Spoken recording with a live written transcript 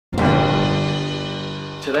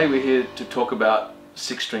Today we're here to talk about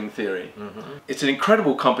six-string theory. It's an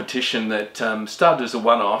incredible competition that started as a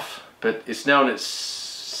one-off, but it's now in its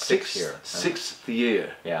sixth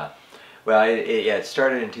year. Yeah. Well, it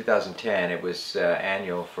started in 2010. It was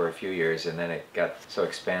annual for a few years, and then it got so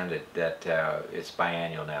expanded that it's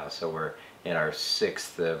biannual now. So we're in our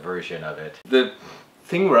sixth version of it. The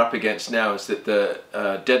thing we're up against now is that the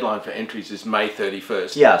deadline for entries is May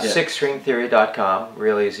 31st. Yeah, sixstringtheory.com,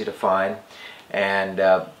 really easy to find. And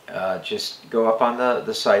just go up on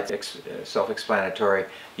the site, self-explanatory.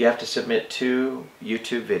 You have to submit 2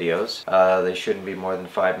 YouTube videos. They shouldn't be more than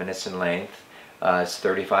 5 minutes in length. It's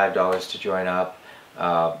 $35 to join up.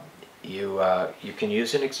 You can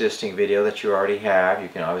use an existing video that you already have. You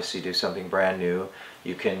can obviously do something brand new.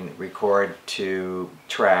 You can record 2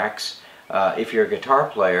 tracks. If you're a guitar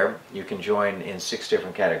player, you can join in 6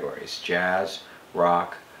 different categories: jazz,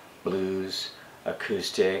 rock, blues,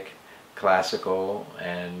 acoustic, classical,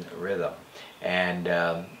 and rhythm. And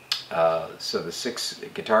so the 6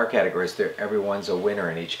 guitar categories, everyone's a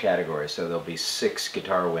winner in each category, so there'll be 6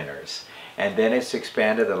 guitar winners. And then it's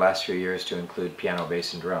expanded the last few years to include piano,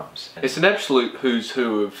 bass, and drums. It's an absolute who's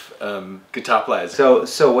who of guitar players.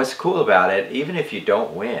 So what's cool about it, even if you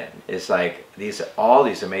don't win, is like all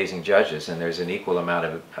these amazing judges, and there's an equal amount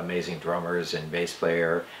of amazing drummers and bass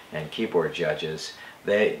player and keyboard judges.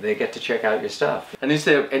 They get to check out your stuff. And is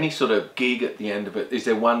there any sort of gig at the end of it? Is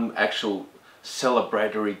there one actual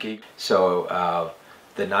celebratory gig? So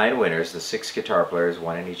the 9 winners, the 6 guitar players,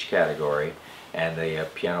 1 in each category, and the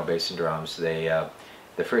piano, bass, and drums, the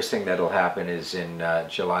first thing that'll happen is in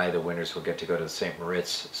July, the winners will get to go to St.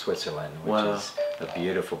 Moritz, Switzerland, which is a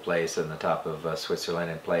beautiful place on the top of Switzerland,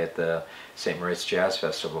 and play at the St. Moritz Jazz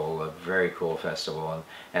Festival, a very cool festival.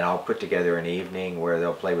 And I'll put together an evening where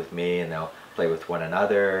they'll play with me and they'll play with one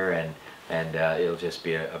another, and it'll just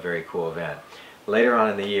be a very cool event. Later on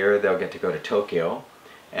in the year, they'll get to go to Tokyo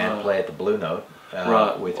and play at the Blue Note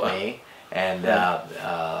with me. And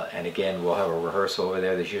again, we'll have a rehearsal over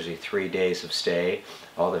there. There's usually 3 days of stay.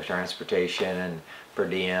 All the transportation and per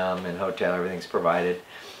diem and hotel, everything's provided.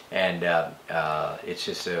 And it's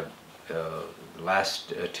just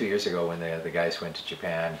last 2 years ago when the guys went to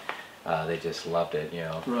Japan, they just loved it. You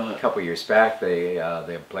know, a couple years back,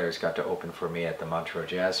 the players got to open for me at the Montreux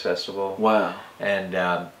Jazz Festival. Wow! And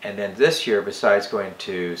then this year, besides going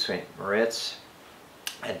to St. Moritz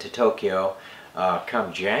and to Tokyo,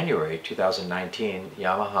 come January 2019,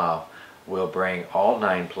 Yamaha will bring all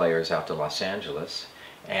 9 players out to Los Angeles,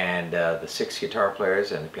 and the 6 guitar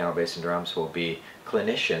players and the piano, bass, and drums will be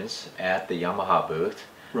clinicians at the Yamaha booth,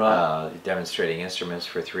 demonstrating instruments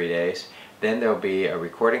for 3 days. Then there'll be a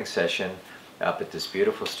recording session up at this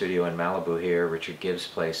beautiful studio in Malibu here, Richard Gibbs'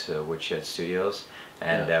 place, Woodshed Studios,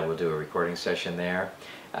 and we'll do a recording session there.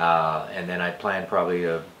 And then I plan probably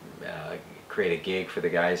to create a gig for the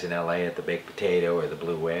guys in LA at the Baked Potato or the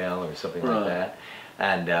Blue Whale or something like that.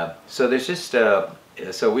 And so there's just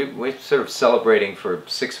so we're sort of celebrating for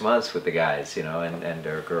 6 months with the guys, you know, and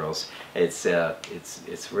our girls. It's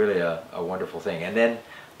really a wonderful thing. And then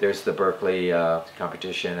there's the Berkeley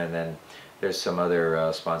competition, and then there's some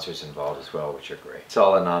other sponsors involved as well, which are great. It's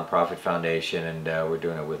all a nonprofit foundation, and we're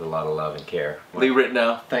doing it with a lot of love and care. Lee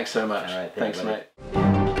Ritenour, thanks so much. All right, thanks mate.